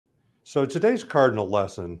So today's cardinal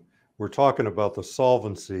lesson, we're talking about the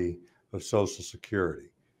solvency of Social Security.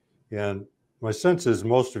 And my sense is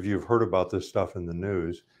most of you have heard about this stuff in the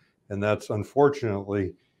news, and that's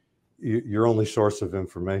unfortunately your only source of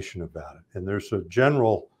information about it. And there's a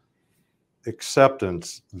general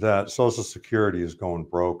acceptance that Social Security is going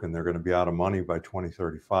broke and they're going to be out of money by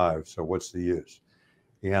 2035. So what's the use?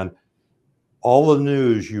 And all the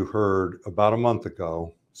news you heard about a month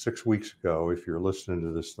ago, 6 weeks ago, if you're listening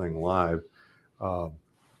to this thing live,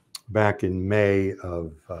 back in May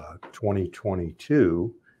of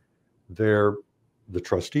 2022, the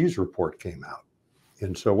trustees report came out.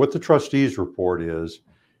 And so what the trustees report is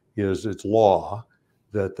it's law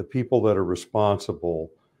that the people that are responsible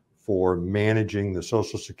for managing the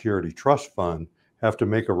Social Security Trust Fund have to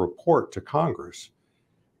make a report to Congress.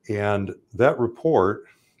 And that report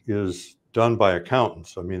is done by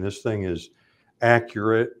accountants. I mean, this thing is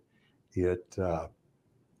accurate. It's to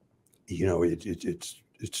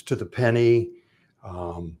the penny.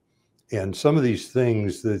 And some of these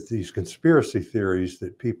things, these conspiracy theories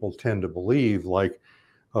that people tend to believe, like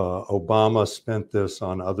Obama spent this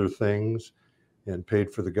on other things and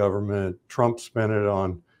paid for the government, Trump spent it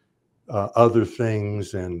on other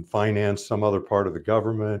things and financed some other part of the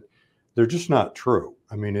government, they're just not true.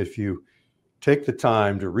 I mean, if you take the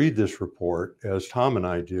time to read this report, as Tom and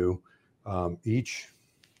I do, each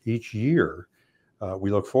year,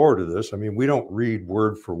 we look forward to this. I mean, we don't read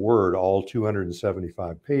word for word all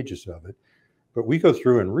 275 pages of it, but we go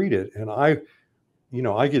through and read it. And I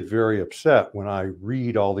get very upset when I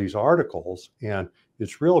read all these articles, and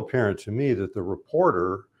it's real apparent to me that the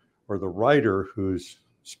reporter or the writer who's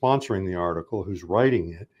sponsoring the article, who's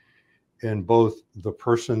writing it, and both the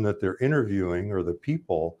person that they're interviewing or the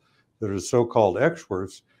people that are so-called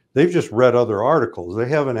experts, they've just read other articles. They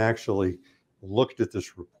haven't actually looked at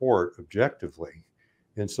this report objectively.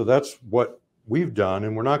 And so that's what we've done.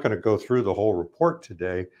 And we're not going to go through the whole report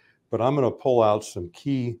today, but I'm going to pull out some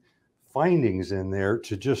key findings in there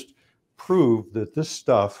to just prove that this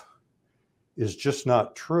stuff is just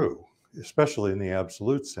not true, especially in the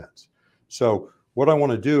absolute sense. So what I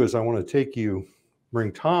want to do is I want to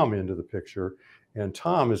bring Tom into the picture, and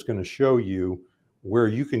Tom is going to show you where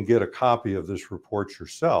you can get a copy of this report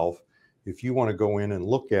yourself if you want to go in and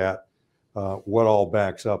look at what all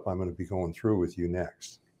backs up I'm going to be going through with you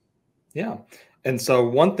next. Yeah. And so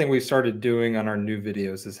one thing we started doing on our new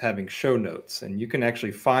videos is having show notes, and you can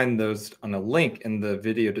actually find those on a link in the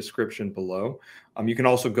video description below. You can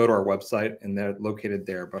also go to our website and they're located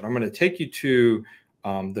there, but I'm going to take you to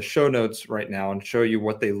the show notes right now and show you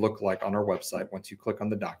what they look like on our website once you click on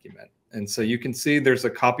the document. And so you can see there's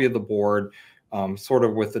a copy of the board, sort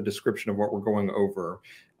of with a description of what we're going over.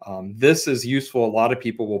 This is useful. A lot of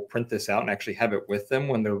people will print this out and actually have it with them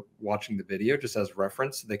when they're watching the video, just as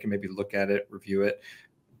reference. So they can maybe look at it, review it.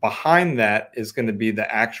 Behind that is going to be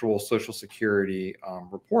the actual Social Security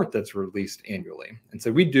report that's released annually. And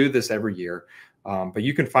so we do this every year, but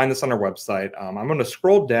you can find this on our website. I'm going to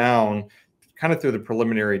scroll down kind of through the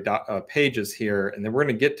preliminary pages here, and then we're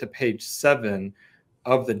going to get to page 7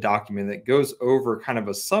 of the document that goes over kind of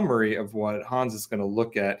a summary of what Hans is going to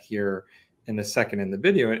look at here in a second in the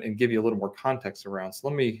video and give you a little more context around. So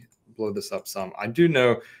let me blow this up some. I do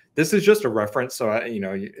know this is just a reference, so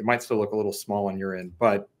it might still look a little small on your end,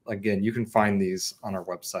 but again, you can find these on our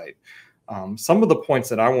website. Some of the points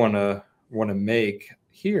that I want to make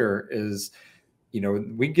here is,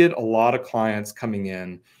 we get a lot of clients coming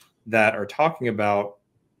in that are talking about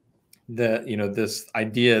this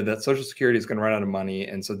idea that Social Security is going to run out of money,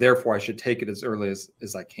 and so therefore I should take it as early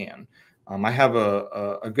as I can. I have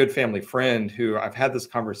a good family friend who I've had this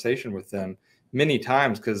conversation with them many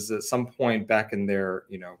times, because at some point back in their,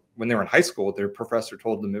 when they were in high school, their professor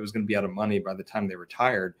told them it was going to be out of money by the time they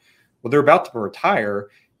retired. Well, they're about to retire,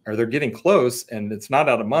 or they're getting close, and it's not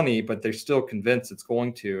out of money, but they're still convinced it's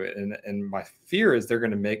going to. And my fear is they're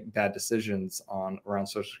going to make bad decisions around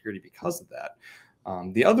Social Security because of that.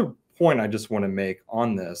 The other point I just want to make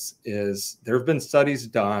on this is there have been studies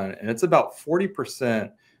done, and it's about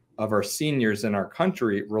 40% of our seniors in our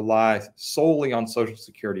country rely solely on Social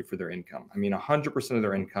Security for their income. I mean, 100% of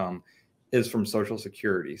their income is from Social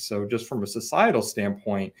Security. So just from a societal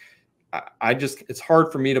standpoint, it's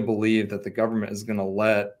hard for me to believe that the government is going to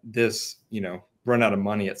let this, run out of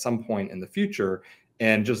money at some point in the future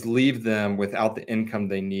and just leave them without the income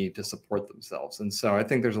they need to support themselves. And so I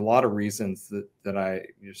think there's a lot of reasons that I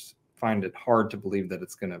just find it hard to believe that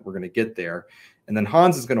we're going to get there. And then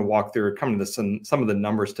Hans is going to walk through, come to some of the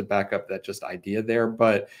numbers to back up that just idea there.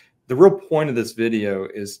 But the real point of this video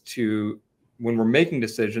is to when we're making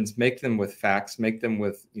decisions, make them with facts, make them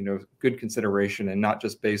with, good consideration, and not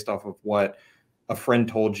just based off of what a friend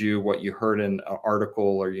told you, what you heard in an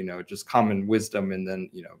article, or, just common wisdom. And then,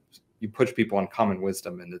 you push people on common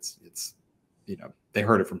wisdom, and it's, they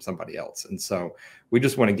heard it from somebody else. And so we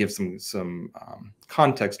just want to give some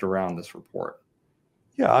context around this report.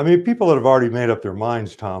 Yeah, I mean, people that have already made up their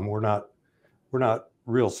minds, Tom, we're not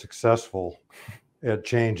real successful at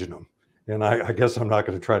changing them. And I guess I'm not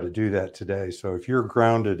going to try to do that today. So if you're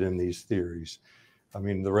grounded in these theories, I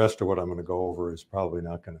mean, the rest of what I'm going to go over is probably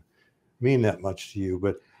not going to mean that much to you.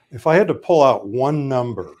 But if I had to pull out one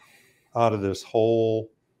number out of this whole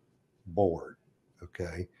board,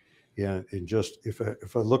 okay, and just if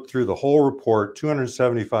I look through the whole report,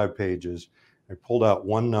 275 pages, I pulled out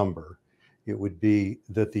one number, it would be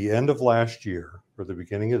that the end of last year or the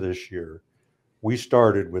beginning of this year, we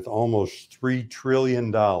started with almost $3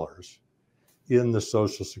 trillion in the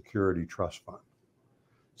Social Security Trust Fund.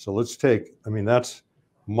 So let's take, I mean, that's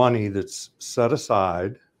money that's set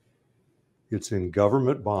aside, it's in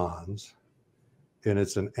government bonds, and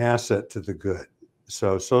it's an asset to the good.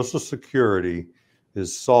 So Social Security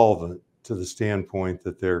is solvent to the standpoint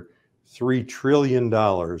that they're $3 trillion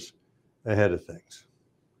ahead of things,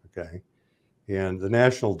 okay? And the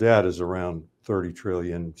national debt is around 30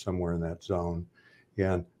 trillion, somewhere in that zone.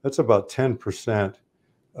 And that's about 10%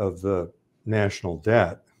 of the national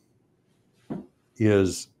debt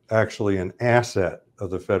is actually an asset of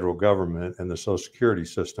the federal government and the Social Security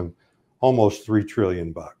system, almost $3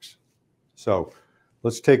 trillion bucks. So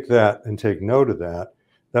let's take that and take note of that.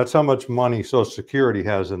 That's how much money Social Security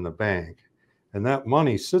has in the bank. And that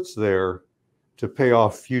money sits there to pay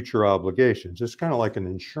off future obligations. It's kind of like an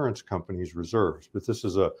insurance company's reserves, but this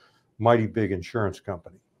is a mighty big insurance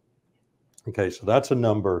company. Okay, so that's a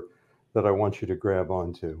number that I want you to grab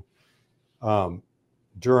onto.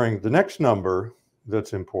 During the next number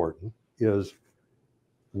that's important is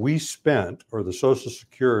we spent, or the Social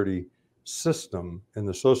Security system and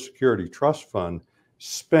the Social Security Trust Fund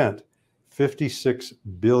spent $56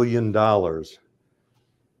 billion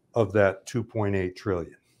of that 2.8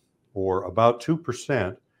 trillion, or about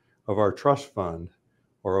 2% of our trust fund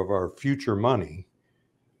or of our future money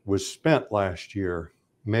was spent last year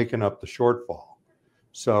making up the shortfall.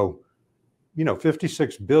 So,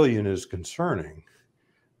 56 billion is concerning,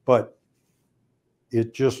 but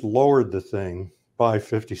it just lowered the thing by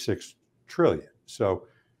 56 trillion. So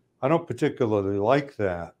I don't particularly like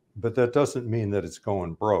that, but that doesn't mean that it's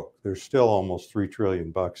going broke. There's still almost 3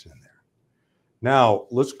 trillion bucks in there. Now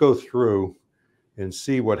let's go through and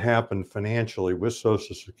see what happened financially with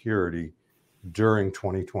Social Security during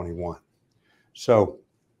 2021. So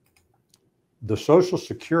the Social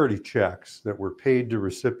Security checks that were paid to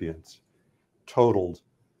recipients totaled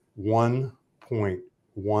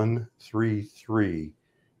 1.133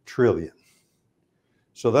 trillion.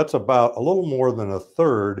 So that's about a little more than a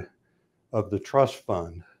third of the trust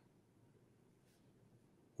fund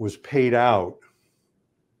was paid out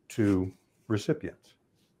to recipients,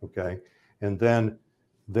 okay? And then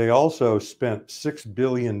they also spent $6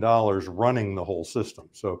 billion running the whole system.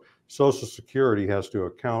 So Social Security has to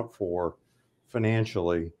account for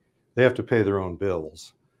financially, they have to pay their own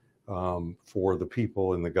bills for the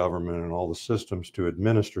people in the government and all the systems to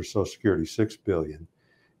administer Social Security, $6 billion.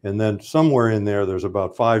 And then somewhere in there, there's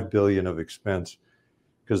about $5 billion of expense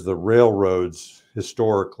because the railroads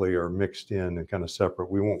historically are mixed in and kind of separate.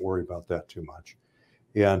 We won't worry about that too much.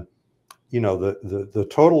 And the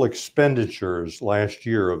total expenditures last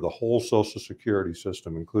year of the whole Social Security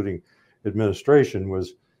system, including administration,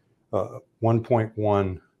 was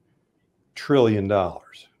 $1.1 trillion,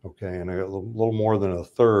 okay, and a little more than a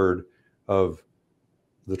third of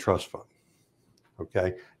the trust fund,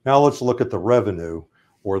 okay. Now let's look at the revenue,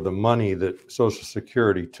 or the money that Social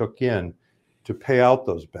Security took in to pay out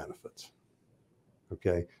those benefits,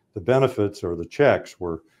 okay. The benefits, or the checks,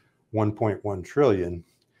 were 1.1 trillion.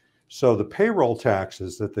 So the payroll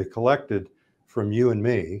taxes that they collected from you and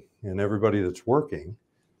me and everybody that's working,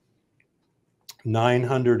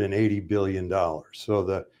 $980 billion.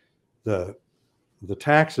 So the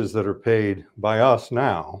taxes that are paid by us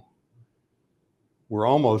now were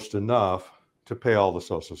almost enough to pay all the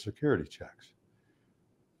Social Security checks.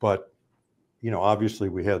 But, obviously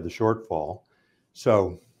we had the shortfall.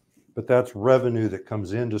 So, but that's revenue that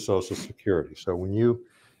comes into Social Security. So when you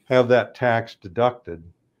have that tax deducted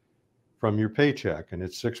from your paycheck and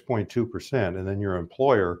it's 6.2%, and then your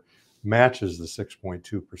employer matches the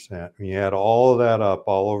 6.2%, and you add all of that up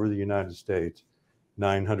all over the United States,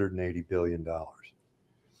 $980 billion.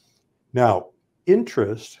 Now,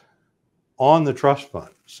 interest on the trust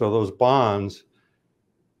fund, so those bonds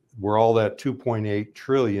where all that 2.8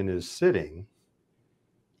 trillion is sitting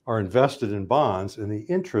are invested in bonds, and the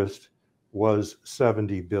interest was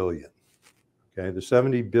 70 billion. Okay, the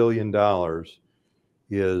 $70 billion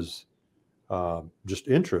is just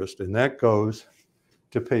interest, and that goes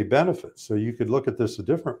to pay benefits. So you could look at this a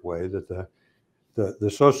different way, that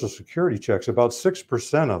the Social Security checks, about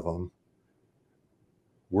 6% of them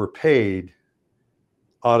were paid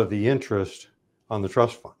out of the interest on the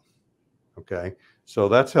trust fund. Okay, so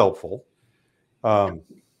that's helpful.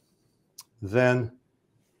 Then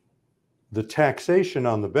the taxation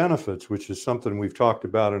on the benefits, which is something we've talked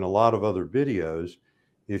about in a lot of other videos,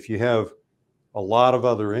 if you have a lot of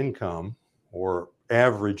other income or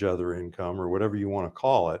average other income or whatever you want to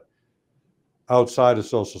call it outside of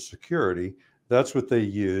Social Security, that's what they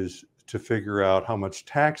use to figure out how much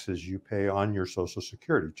taxes you pay on your Social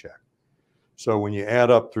Security check. So when you add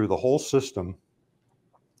up through the whole system,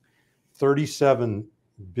 $37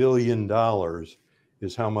 billion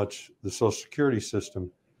is how much the Social Security system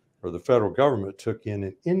or the federal government took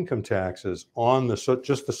in income taxes on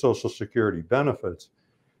just the Social Security benefits.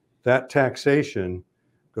 That taxation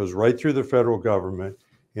goes right through the federal government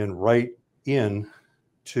and right in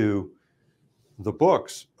to the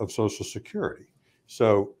books of Social Security.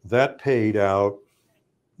 So that paid out,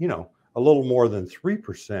 a little more than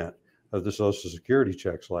 3% of the Social Security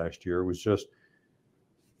checks last year was just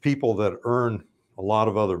people that earn a lot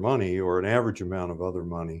of other money or an average amount of other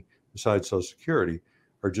money besides Social Security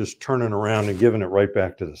are just turning around and giving it right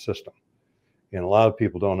back to the system. And a lot of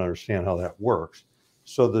people don't understand how that works.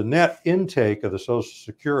 So the net intake of the Social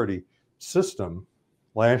Security system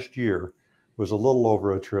last year was a little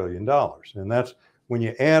over $1 trillion. And that's when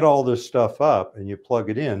you add all this stuff up and you plug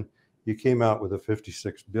it in, you came out with a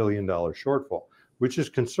 $56 billion shortfall, which is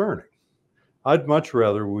concerning. I'd much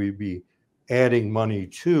rather we be adding money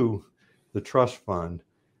to the trust fund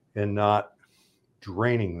and not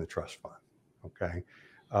draining the trust fund. Okay.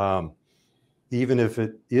 Even if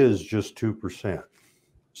it is just 2%.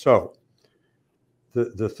 So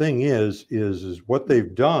the thing is what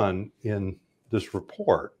they've done in this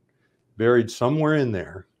report, buried somewhere in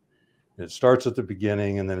there, it starts at the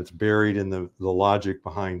beginning and then it's buried in the logic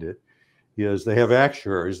behind it, is they have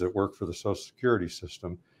actuaries that work for the Social Security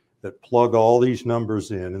system that plug all these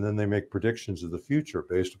numbers in, and then they make predictions of the future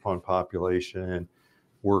based upon population,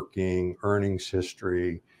 working, earnings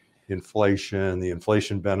history, inflation, the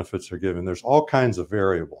inflation benefits are given. There's all kinds of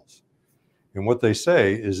variables. And what they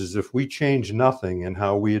say is if we change nothing in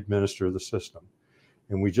how we administer the system,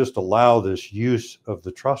 and we just allow this use of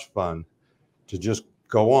the trust fund to just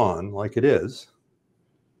go on like it is,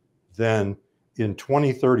 then in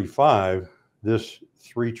 2035, this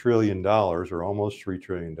 $3 trillion or almost $3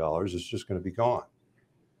 trillion is just going to be gone.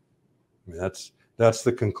 I mean, that's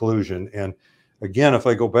the conclusion. And again, if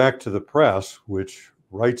I go back to the press, which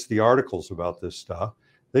writes the articles about this stuff,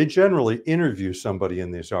 they generally interview somebody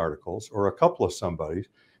in these articles or a couple of somebodies.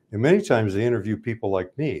 And many times they interview people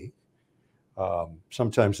like me.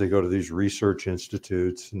 Sometimes they go to these research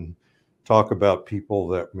institutes and talk about people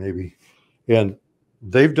that maybe, and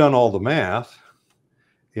they've done all the math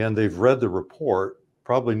and they've read the report,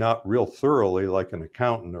 probably not real thoroughly like an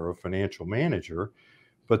accountant or a financial manager,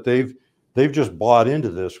 but they've just bought into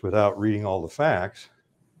this without reading all the facts.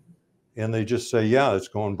 And they just say, yeah, it's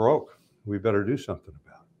going broke. We better do something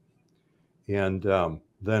about it. And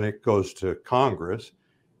then it goes to Congress,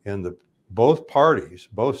 and both parties,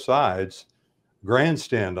 both sides,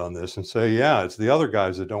 grandstand on this and say, yeah, it's the other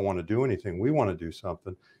guys that don't want to do anything. We want to do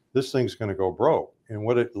something. This thing's going to go broke. And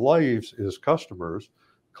what it leaves is customers,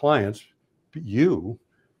 clients, you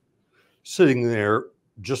sitting there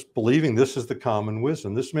just believing this is the common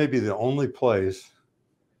wisdom. This may be the only place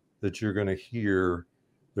that you're going to hear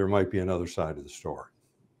there might be another side of the story.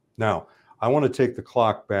 Now, I want to take the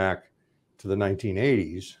clock back to the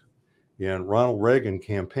 1980s, and Ronald Reagan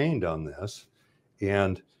campaigned on this,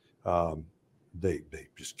 and they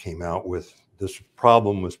just came out with this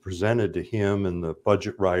problem was presented to him and the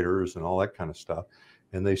budget writers and all that kind of stuff.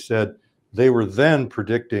 And they said they were then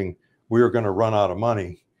predicting we were going to run out of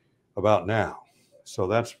money about now. So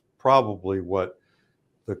that's probably what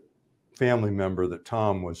the family member that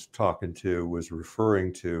Tom was talking to was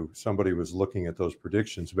referring to. Somebody was looking at those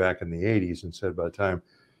predictions back in the 80s and said by the time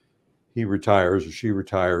he retires or she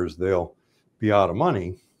retires, they'll be out of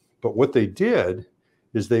money. But what they did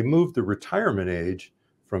is they moved the retirement age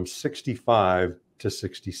from 65 to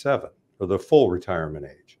 67, or the full retirement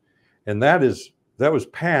age. And that was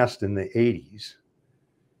passed in the 80s.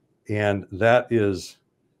 And that is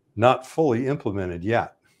not fully implemented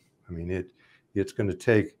yet. I mean, it's going to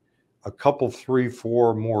take a couple, 3,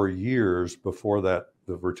 4 more years before the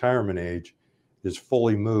the retirement age is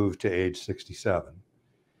fully moved to age 67.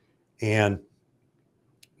 And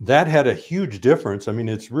that had a huge difference. I mean,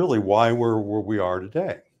 it's really why we're where we are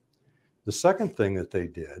today. The second thing that they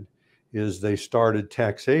did is they started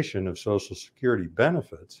taxation of Social Security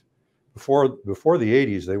benefits. Before the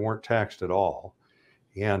 80s, they weren't taxed at all.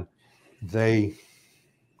 And they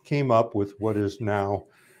came up with what is now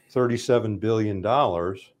 $37 billion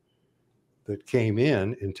that came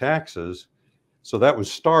in taxes. So that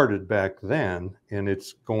was started back then, and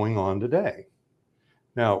it's going on today.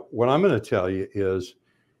 Now, what I'm going to tell you is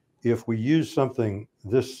if we use something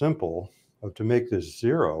this simple to make this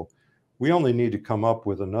zero, we only need to come up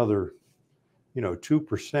with another,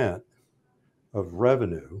 2% of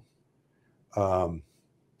revenue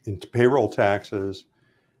into payroll taxes.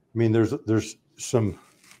 I mean, there's some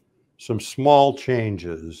small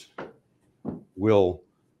changes will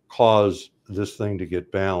cause this thing to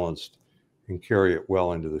get balanced and carry it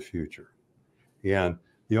well into the future. And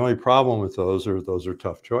the only problem with those are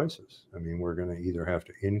tough choices. I mean, we're going to either have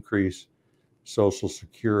to increase Social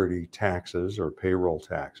Security taxes or payroll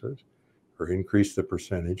taxes, or increase the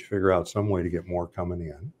percentage, figure out some way to get more coming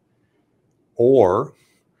in, or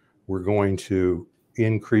we're going to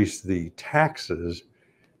increase the taxes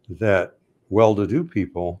that well-to-do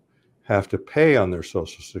people have to pay on their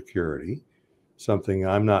Social Security. Something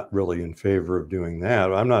I'm not really in favor of doing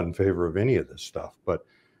that. I'm not in favor of any of this stuff, but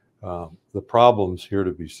the problem's here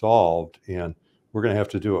to be solved, and we're going to have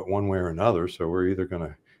to do it one way or another. So we're either going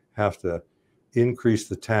to have to increase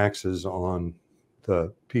the taxes on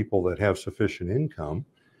the people that have sufficient income,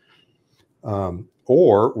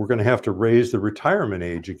 or we're going to have to raise the retirement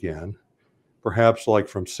age again, perhaps like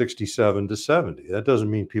from 67 to 70. That doesn't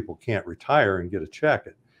mean people can't retire and get a check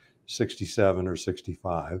at 67 or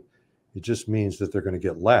 65. It just means that they're going to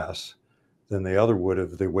get less than they other would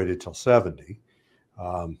if they waited till 70.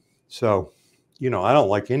 So, I don't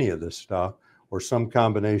like any of this stuff, or some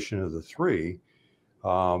combination of the three,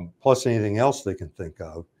 plus anything else they can think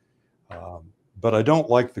of. But I don't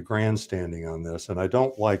like the grandstanding on this, and I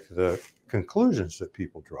don't like the conclusions that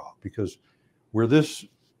people draw, because where this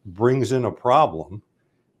brings in a problem,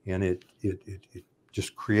 and it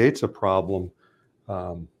just creates a problem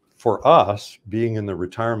for us being in the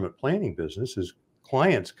retirement planning business, is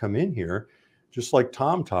clients come in here, just like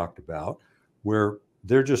Tom talked about, where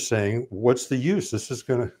they're just saying, what's the use? This is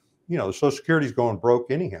going to, Social Security is going broke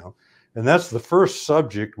anyhow. And that's the first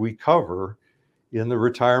subject we cover in the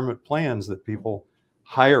retirement plans that people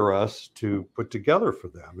hire us to put together for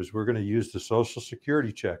them, is we're going to use the Social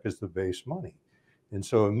Security check as the base money. And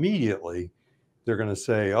so immediately they're going to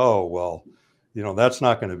say, oh, well, that's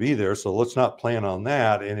not going to be there, so let's not plan on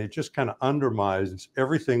that. And it just kind of undermines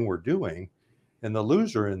everything we're doing. And the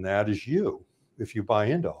loser in that is you, if you buy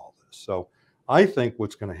into all this. So I think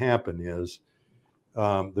what's going to happen is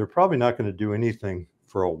they're probably not going to do anything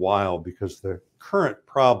for a while, because the current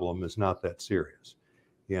problem is not that serious.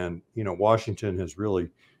 And, Washington has really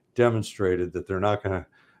demonstrated that they're not going to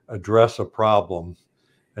address a problem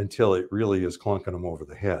until it really is clunking them over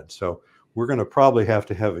the head. So we're going to probably have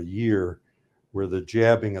to have a year where the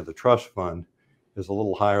jabbing of the trust fund is a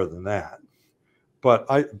little higher than that. But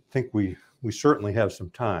I think we certainly have some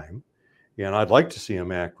time, and I'd like to see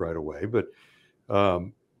them act right away, but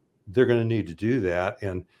they're going to need to do that.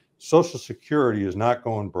 And Social Security is not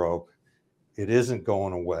going broke. It isn't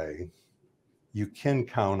going away. You can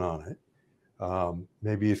count on it.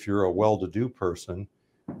 Maybe if you're a well-to-do person,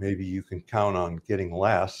 maybe you can count on getting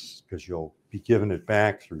less, because you'll be giving it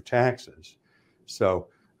back through taxes. So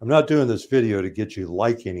I'm not doing this video to get you to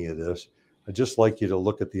like any of this. I'd just like you to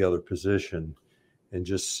look at the other position and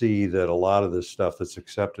just see that a lot of this stuff that's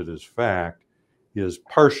accepted as fact is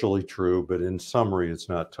partially true, but in summary, it's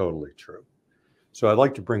not totally true. So I'd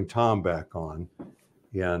like to bring Tom back on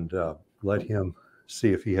and let him see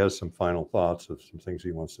if he has some final thoughts of some things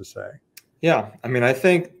he wants to say. Yeah, I mean, I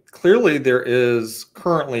think clearly there is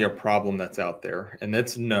currently a problem that's out there, and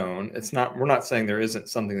it's known. We're not saying there isn't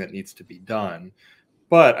something that needs to be done,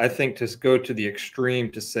 but I think to go to the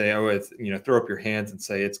extreme to say, oh, it's, throw up your hands and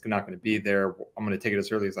say it's not going to be there, I'm going to take it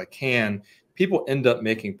as early as I can, people end up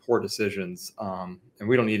making poor decisions. And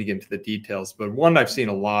we don't need to get into the details, but one I've seen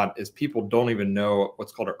a lot is people don't even know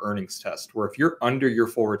what's called an earnings test, where if you're under your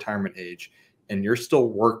full retirement age and you're still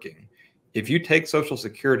working, if you take Social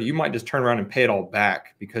Security, you might just turn around and pay it all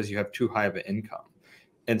back because you have too high of an income.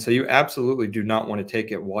 And so you absolutely do not want to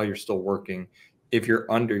take it while you're still working if you're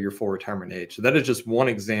under your full retirement age. So that is just one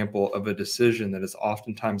example of a decision that is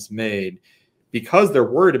oftentimes made because they're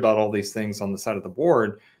worried about all these things on the side of the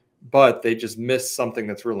board. but they just miss something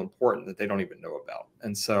that's real important that they don't even know about.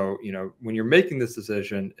 And so, when you're making this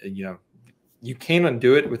decision, you can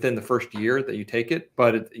undo it within the first year that you take it.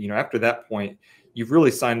 But, after that point, you've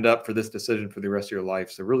really signed up for this decision for the rest of your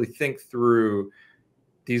life. So really think through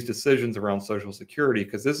these decisions around Social Security,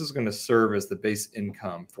 because this is going to serve as the base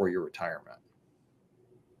income for your retirement.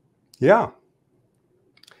 Yeah.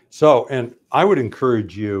 So, and I would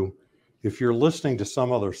encourage you, if you're listening to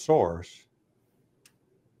some other source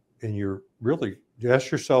and you're really,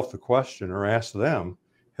 ask yourself the question, or ask them,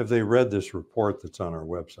 have they read this report that's on our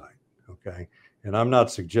website? Okay. And I'm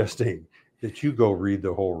not suggesting that you go read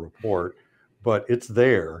the whole report, but it's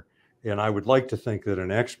there. And I would like to think that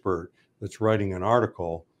an expert that's writing an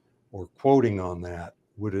article or quoting on that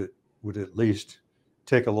would at least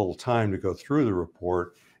take a little time to go through the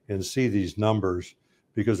report and see these numbers,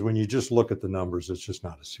 because when you just look at the numbers, it's just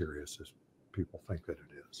not as serious as people think that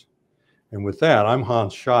it is. And with that, I'm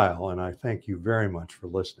Hans Scheil, and I thank you very much for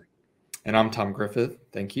listening. And I'm Tom Griffith.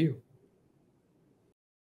 Thank you.